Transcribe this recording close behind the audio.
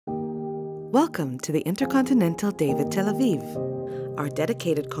Welcome to the InterContinental David Tel Aviv. Our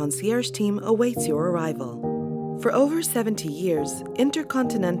dedicated concierge team awaits your arrival. For over 70 years,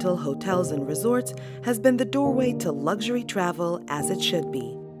 InterContinental Hotels and Resorts has been the doorway to luxury travel as it should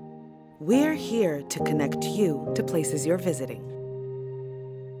be. We're here to connect you to places you're visiting.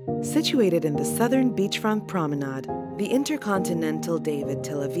 Situated in the southern beachfront promenade, the InterContinental David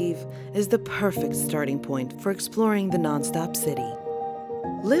Tel Aviv is the perfect starting point for exploring the non-stop city.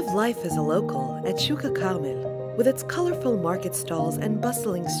 Live life as a local at Shuk HaCarmel. With its colorful market stalls and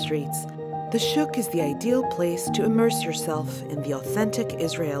bustling streets, the Shuk is the ideal place to immerse yourself in the authentic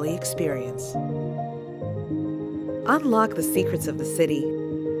Israeli experience. Unlock the secrets of the city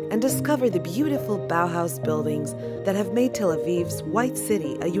and discover the beautiful Bauhaus buildings that have made Tel Aviv's White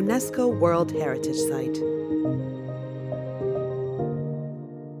City a UNESCO World Heritage Site.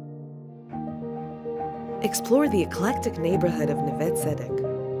 Explore the eclectic neighborhood of Neve Tzedek.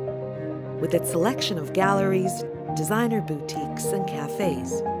 With its selection of galleries, designer boutiques, and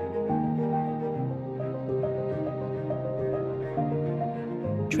cafes.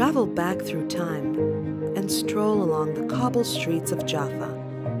 Travel back through time and stroll along the cobble streets of Jaffa,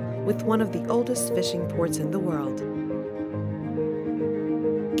 with one of the oldest fishing ports in the world.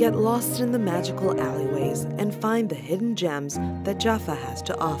 Get lost in the magical alleyways and find the hidden gems that Jaffa has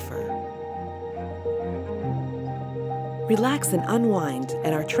to offer. Relax and unwind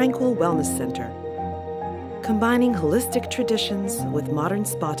at our tranquil wellness center, combining holistic traditions with modern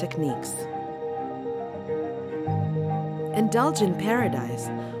spa techniques. Indulge in paradise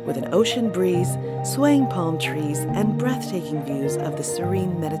with an ocean breeze, swaying palm trees, and breathtaking views of the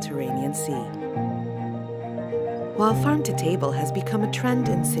serene Mediterranean Sea. While farm to table has become a trend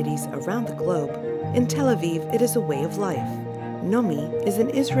in cities around the globe, in Tel Aviv it is a way of life. Nomi is an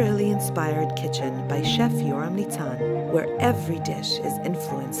Israeli-inspired kitchen by Chef Yoram Nitzan, where every dish is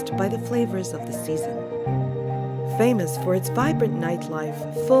influenced by the flavors of the season. Famous for its vibrant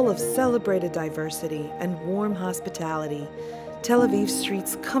nightlife, full of celebrated diversity and warm hospitality, Tel Aviv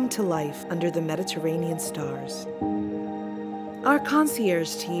streets come to life under the Mediterranean stars. Our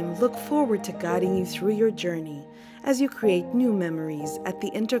concierge team look forward to guiding you through your journey as you create new memories at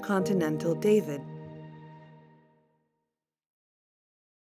the InterContinental David